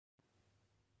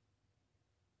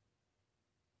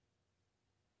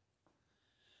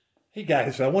Hey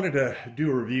guys, I wanted to do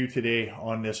a review today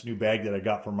on this new bag that I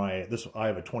got for I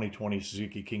have a 2020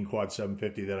 Suzuki KingQuad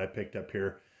 750 that I picked up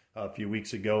here a few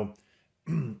weeks ago.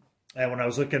 And when I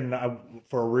was looking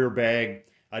for a rear bag,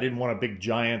 I didn't want a big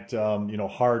giant,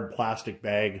 hard plastic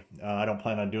bag. I don't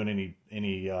plan on doing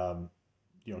any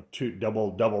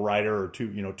double rider or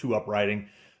two up riding.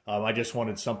 I just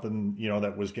wanted something,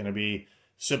 that was going to be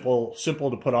simple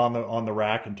to put on the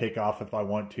rack and take off if I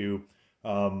want to.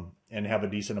 And have a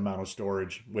decent amount of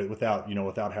storage without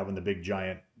having the big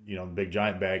giant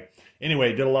bag.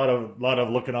 Anyway, did a lot of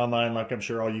looking online, like I'm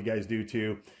sure all you guys do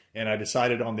too. And I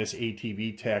decided on this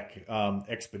ATV Tec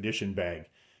expedition bag.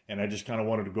 And I just kind of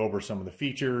wanted to go over some of the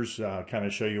features, kind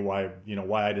of show you why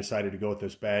I decided to go with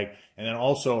this bag. And then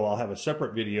also I'll have a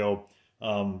separate video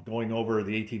going over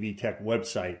the ATV Tec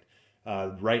website.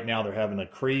 Right now they're having a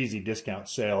crazy discount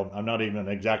sale. I'm not even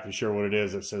exactly sure what it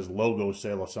is. It says logo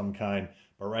sale of some kind.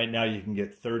 But right now you can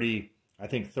get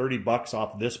 $30 bucks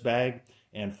off this bag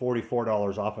and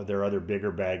 $44 off of their other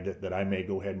bigger bag that I may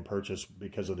go ahead and purchase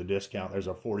because of the discount. There's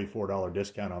a $44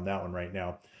 discount on that one right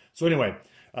now. So anyway,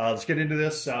 let's get into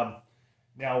this. Now,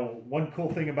 one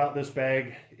cool thing about this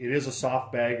bag, it is a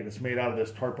soft bag and it's made out of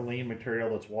this tarpaulin material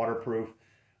that's waterproof.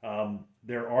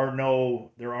 There are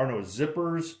no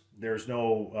zippers. There's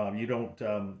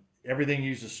no, everything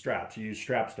uses straps. You use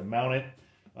straps to mount it.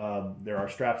 There are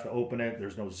straps to open it.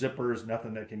 There's no zippers,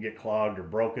 nothing that can get clogged or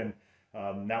broken.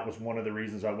 That was one of the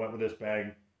reasons I went with this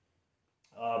bag.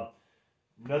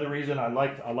 Another reason I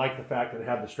like the fact that it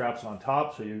had the straps on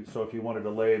top. So if you wanted to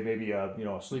lay maybe a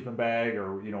sleeping bag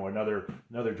or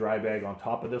another dry bag on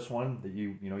top of this one, that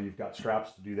you've got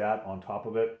straps to do that on top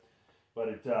of it.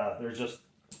 But there's just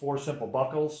 4 simple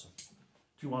buckles,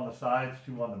 2 on the sides,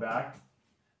 2 on the back,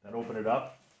 that open it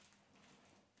up.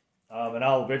 And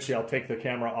eventually I'll take the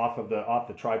camera off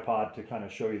the tripod to kind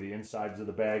of show you the insides of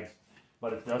the bags.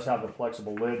 But it does have the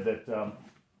flexible lid that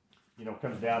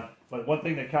comes down. But one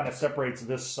thing that kind of separates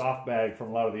this soft bag from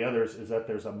a lot of the others is that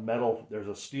there's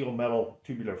a steel metal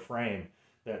tubular frame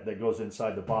that goes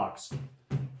inside the box,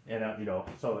 and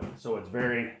so it's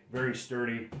very, very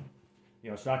sturdy.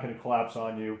 It's not going to collapse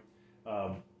on you.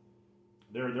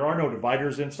 There are no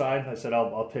dividers inside. I said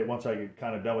I'll take, once I get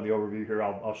kind of done with the overview here,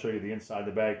 I'll show you the inside of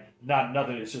the bag.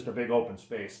 Nothing. It's just a big open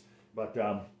space. But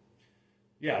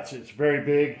yeah, it's very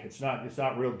big. It's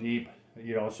not real deep.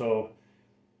 So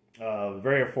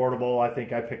very affordable. I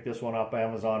think I picked this one off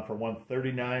Amazon for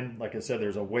 $139. Like I said,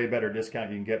 there's a way better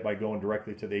discount you can get by going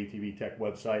directly to the ATV Tec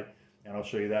website, and I'll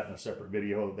show you that in a separate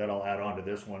video that I'll add on to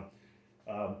this one.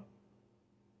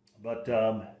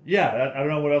 Yeah, I don't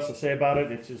know what else to say about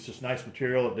it. It's just nice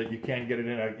material that you can get it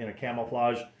in a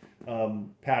camouflage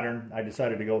pattern. I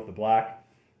decided to go with the black.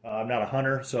 I'm not a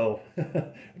hunter, so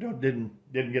didn't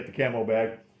get the camo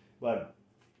bag,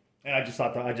 and I just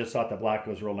thought the black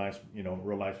was real nice.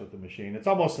 Real nice with the machine. It's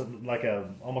almost like a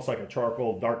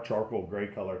dark charcoal gray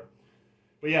color.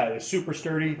 But yeah, it's super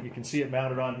sturdy. You can see it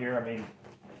mounted on here. I mean,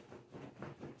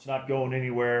 it's not going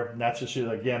anywhere. And that's just,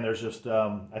 again, there's just,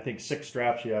 I think 6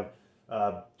 straps. You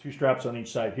have 2 straps on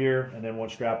each side here, and then 1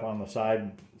 strap on the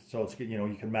side. So it's,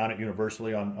 you can mount it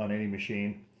universally on any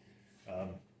machine.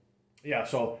 Yeah,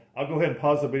 so I'll go ahead and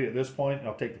pause the video at this point, and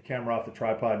I'll take the camera off the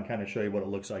tripod and kind of show you what it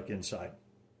looks like inside.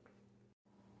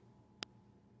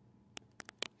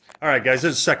 All right, guys,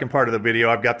 this is the second part of the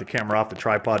video. I've got the camera off the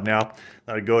tripod now.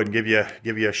 I'll go ahead and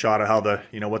give you a shot of how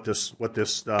what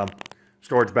this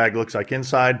storage bag looks like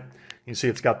inside. You can see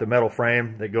it's got the metal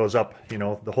frame that goes up.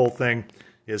 The whole thing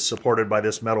is supported by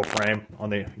this metal frame on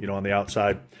the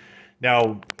outside.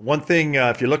 Now, one thing,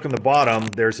 if you look on the bottom,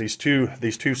 there's these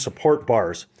two support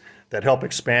bars that help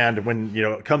expand when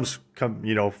it comes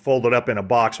folded up in a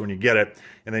box when you get it,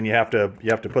 and then you have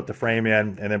to put the frame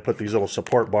in and then put these little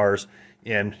support bars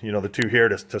in, the 2 here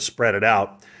to spread it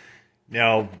out.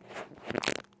 Now,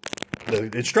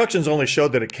 the instructions only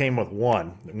showed that it came with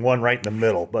one right in the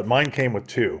middle, but mine came with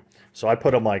 2, so I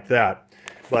put them like that.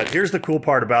 But here's the cool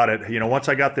part about it. Once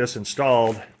I got this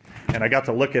installed and I got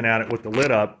to looking at it with the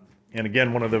lid up, and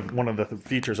again, one of the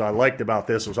features I liked about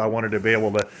this was I wanted to be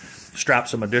able to strap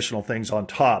some additional things on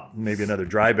top, maybe another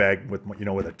dry bag with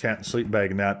a tent and sleeping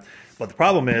bag and that. But the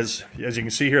problem is, as you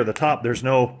can see here at the top, there's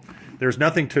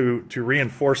nothing to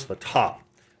reinforce the top.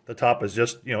 The top is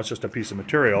just it's just a piece of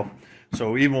material.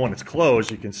 So even when it's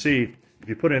closed, you can see if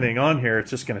you put anything on here, it's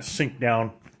just going to sink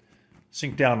down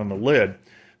on the lid.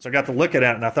 So I got to look at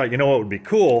it, and I thought, what would be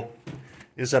cool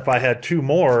is if I had two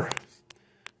more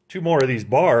of these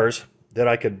bars that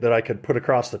I could put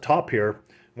across the top here.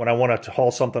 When I wanted to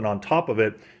haul something on top of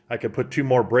it, I could put 2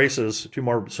 more braces, 2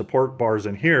 more support bars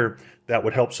in here that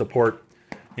would help support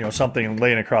you know, something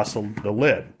laying across the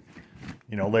lid.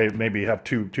 You know, maybe have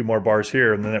two more bars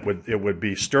here, and then it would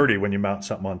be sturdy when you mount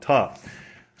something on top.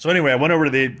 So anyway, I went over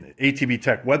to the ATV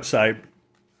Tec website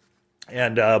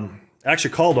and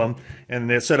actually called them, and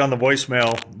they said on the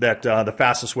voicemail that the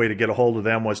fastest way to get a hold of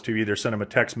them was to either send them a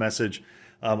text message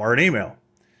or an email.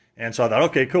 And so I thought,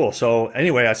 okay, cool. So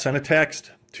anyway, I sent a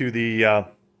text to the,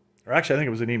 or actually I think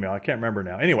it was an email. I can't remember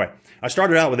now. Anyway, I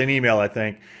started out with an email, I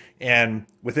think, and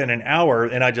within an hour,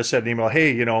 and I just said an email,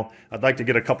 hey, you know, I'd like to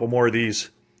get a couple more of these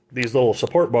little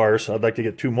support bars. I'd like to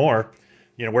get 2 more.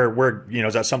 You know, where you know,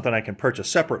 is that something I can purchase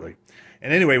separately?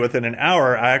 And anyway, within an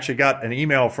hour, I actually got an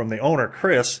email from the owner,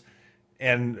 Chris,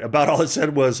 and about all it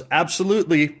said was,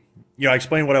 absolutely, you know, I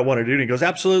explained what I want to do, and he goes,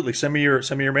 absolutely, send me your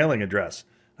mailing address.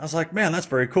 I was like, man, that's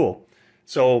very cool.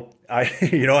 So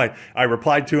I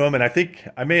replied to him, and I think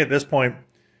I may at this point,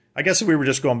 I guess we were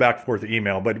just going back and forth the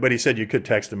email, but he said you could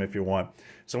text him if you want.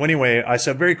 So anyway, I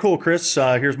said, very cool, Chris,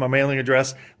 here's my mailing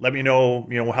address. Let me know,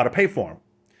 you know, how to pay for them.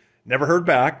 Never heard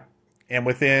back. And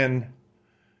within,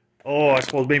 I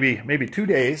suppose maybe 2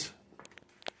 days,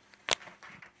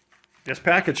 this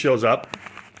package shows up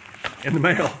in the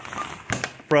mail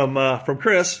from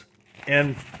Chris,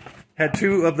 and had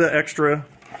two of the extra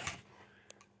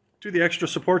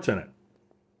supports in it.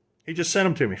 He just sent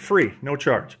them to me, free, no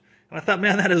charge. And I thought,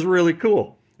 man, that is really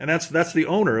cool. And that's the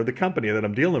owner of the company that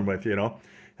I'm dealing with, you know.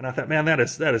 And I thought, man, that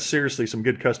is seriously some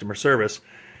good customer service.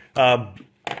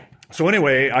 So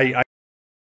anyway, I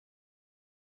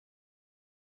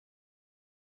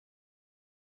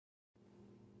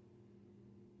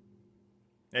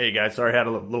Hey guys, sorry I had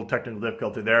a little technical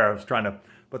difficulty there. I was trying to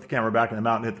put the camera back in the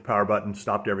mount and hit the power button,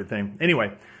 stopped everything.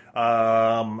 Anyway,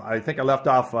 I think I left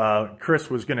off, Chris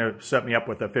was going to set me up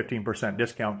with a 15%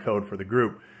 discount code for the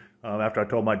group after I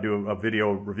told him I'd do a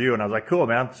video review, and I was like, cool,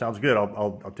 man, sounds good.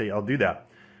 I'll do that.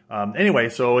 Anyway,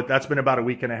 so that's been about a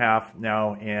week and a half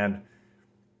now, and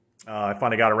I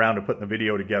finally got around to putting the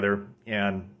video together,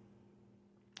 and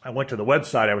I went to the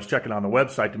website. I was checking on the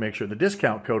website to make sure the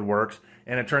discount code works,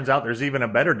 and it turns out there's even a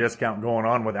better discount going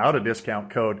on without a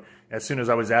discount code. As soon as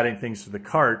I was adding things to the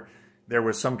cart, there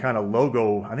was some kind of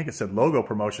logo, I think it said logo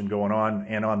promotion going on,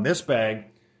 and on this bag,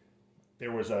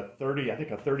 there was a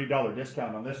 $30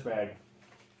 discount on this bag.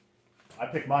 I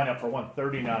picked mine up for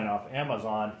 $139 off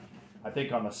Amazon. I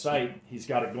think on the site, he's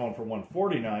got it going for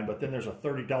 $149, but then there's a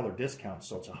 $30 discount,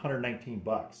 so it's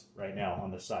 $119 right now on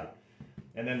the site.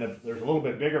 And then there's a little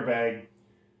bit bigger bag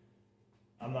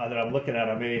that I'm looking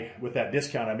at. With that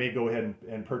discount, I may go ahead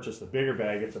and purchase the bigger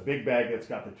bag. It's a big bag that's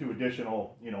got the 2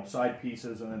 additional, you know, side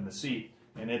pieces and then the seat.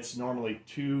 And it's normally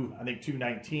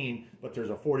 $219, but there's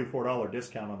a $44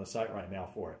 discount on the site right now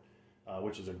for it,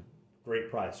 which is a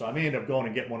great price. So I may end up going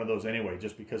and get one of those anyway,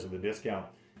 just because of the discount.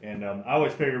 And I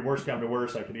always figured, worst come to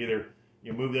worst, I could either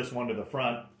move this one to the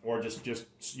front or just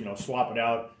you know, swap it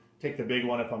out. Take the big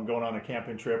one if I'm going on a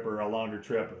camping trip or a longer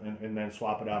trip, and then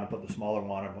swap it out and put the smaller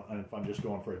one. And if I'm just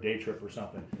going for a day trip or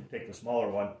something, take the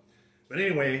smaller one. But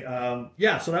anyway,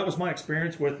 yeah, so that was my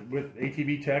experience with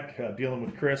ATV Tec, dealing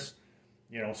with Chris.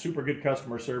 You know, super good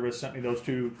customer service. Sent me those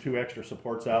two extra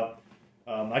supports out.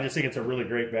 I just think it's a really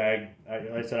great bag.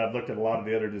 Like I said, I've looked at a lot of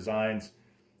the other designs.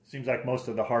 Seems like most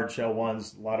of the hard shell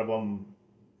ones, a lot of them,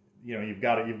 you know, you've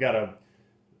got to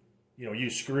you know,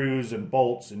 use screws and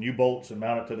bolts and U-bolts and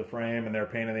mount it to the frame, and they're a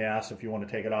pain in the ass if you want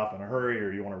to take it off in a hurry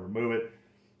or you want to remove it.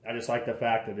 I just like the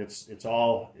fact that it's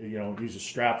all, you know, uses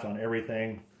straps on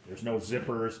everything. There's no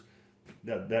zippers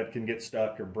that can get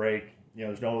stuck or break. You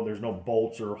know, there's no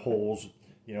bolts or holes.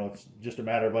 You know, it's just a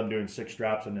matter of undoing 6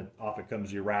 straps and then off it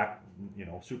comes your rack. You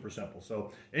know, super simple.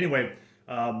 So anyway,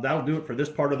 that'll do it for this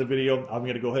part of the video. I'm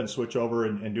going to go ahead and switch over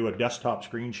and do a desktop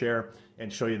screen share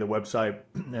and show you the website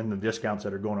and the discounts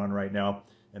that are going on right now.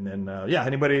 And then, yeah,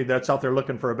 anybody that's out there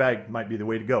looking for a bag might be the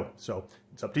way to go. So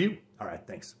it's up to you. All right,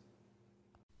 thanks.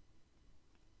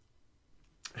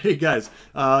 Hey guys,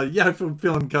 yeah, I'm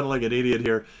feeling kind of like an idiot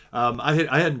here. I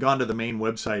hadn't gone to the main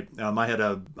website. I had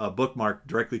a bookmark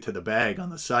directly to the bag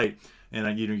on the site,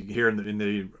 and you know, you can hear in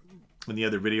the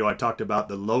other video I talked about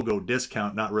the logo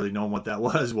discount, not really knowing what that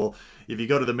was. Well, if you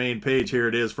go to the main page, here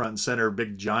it is, front and center,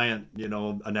 big giant, you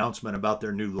know, announcement about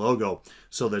their new logo.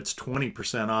 So that's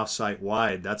 20% off site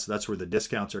wide. That's where the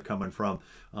discounts are coming from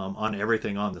on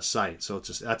everything on the site. So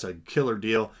that's a killer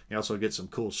deal. You also get some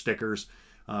cool stickers,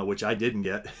 which I didn't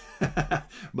get,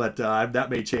 but that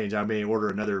may change. I may order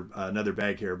another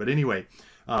bag here. But anyway,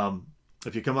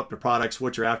 if you come up to products,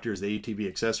 what you're after is the ATV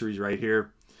accessories right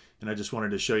here. And I just wanted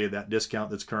to show you that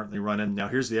discount that's currently running. Now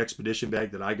here's the Expedition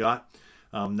bag that I got.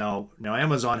 Now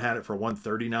Amazon had it for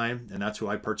 $139, and that's who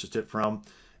I purchased it from.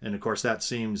 And of course, that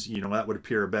seems, that would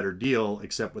appear a better deal,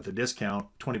 except with a discount,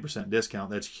 20%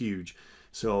 discount. That's huge.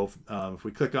 So if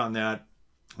we click on that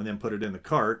and then put it in the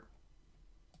cart,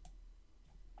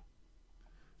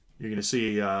 you're going to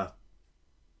see, oh,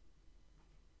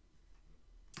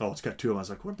 it's got 2 of them. I was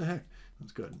like, what the heck?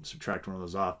 Let's go ahead and subtract one of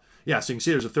those off. Yeah, so you can see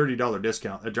there's a $30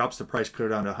 discount. That drops the price clear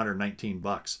down to 119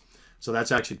 bucks. So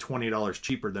that's actually $20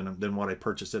 cheaper than what I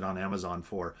purchased it on Amazon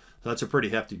for. So that's a pretty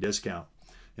hefty discount.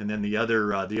 And then the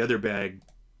other bag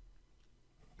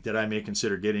that I may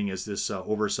consider getting is this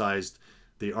oversized,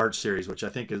 the Arch series, which I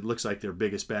think it looks like their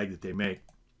biggest bag that they make.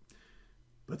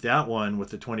 But that one with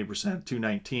the 20%,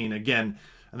 $219. Again,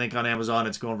 I think on Amazon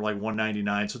it's going for like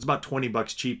 $199. So it's about 20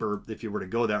 bucks cheaper if you were to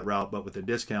go that route. But with the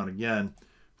discount, again,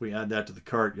 if we add that to the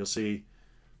cart, you'll see,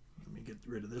 let me get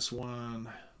rid of this one.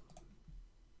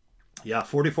 Yeah,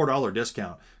 $44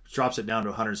 discount, which drops it down to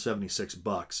 176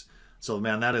 bucks. So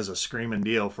man, that is a screaming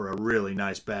deal for a really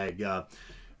nice bag.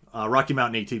 Rocky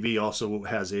Mountain ATV also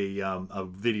has a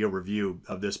video review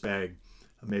of this bag.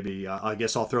 Maybe I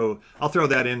guess I'll throw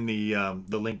that in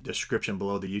the link description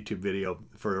below the YouTube video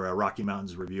for Rocky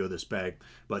Mountain's review of this bag.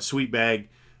 But sweet bag.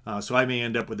 So I may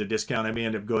end up with a discount. I may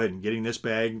end up go ahead and getting this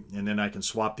bag, and then I can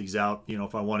swap these out.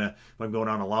 If I'm going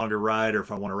on a longer ride, or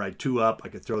if I want to ride 2 up, I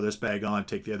could throw this bag on,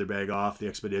 take the other bag off the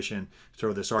Expedition,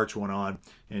 throw this Arch one on,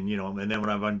 and and then when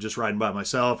I'm just riding by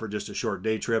myself or just a short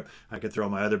day trip, I could throw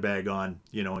my other bag on,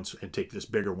 and take this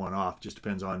bigger one off. Just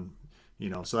depends on,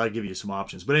 so that'll give you some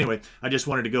options. But anyway, I just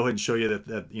wanted to go ahead and show you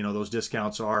that those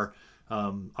discounts are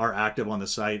active on the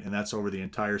site, and that's over the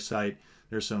entire site.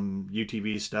 There's some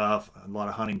UTV stuff, a lot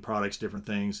of hunting products, different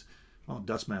things. Oh,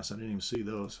 dust masks, I didn't even see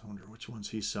those. I wonder which ones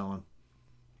he's selling.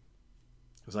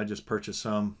 Because I just purchased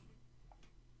some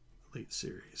Elite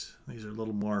Series. These are a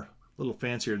little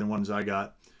fancier than ones I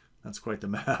got. That's quite the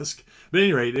mask. But at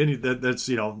any rate, that's,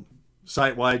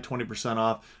 site-wide 20%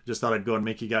 off. Just thought I'd go and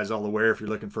make you guys all aware if you're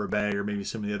looking for a bag, or maybe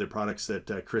some of the other products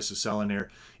that Chris is selling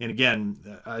here. And again,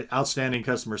 outstanding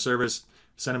customer service.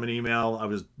 Sent him an email. I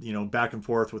was, back and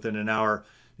forth within an hour,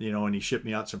 and he shipped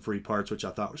me out some free parts, which I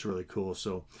thought was really cool.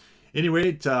 So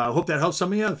anyway, I hope that helps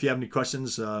some of you. If you have any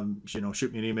questions,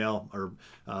 shoot me an email or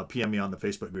PM me on the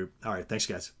Facebook group. All right. Thanks,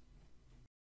 guys.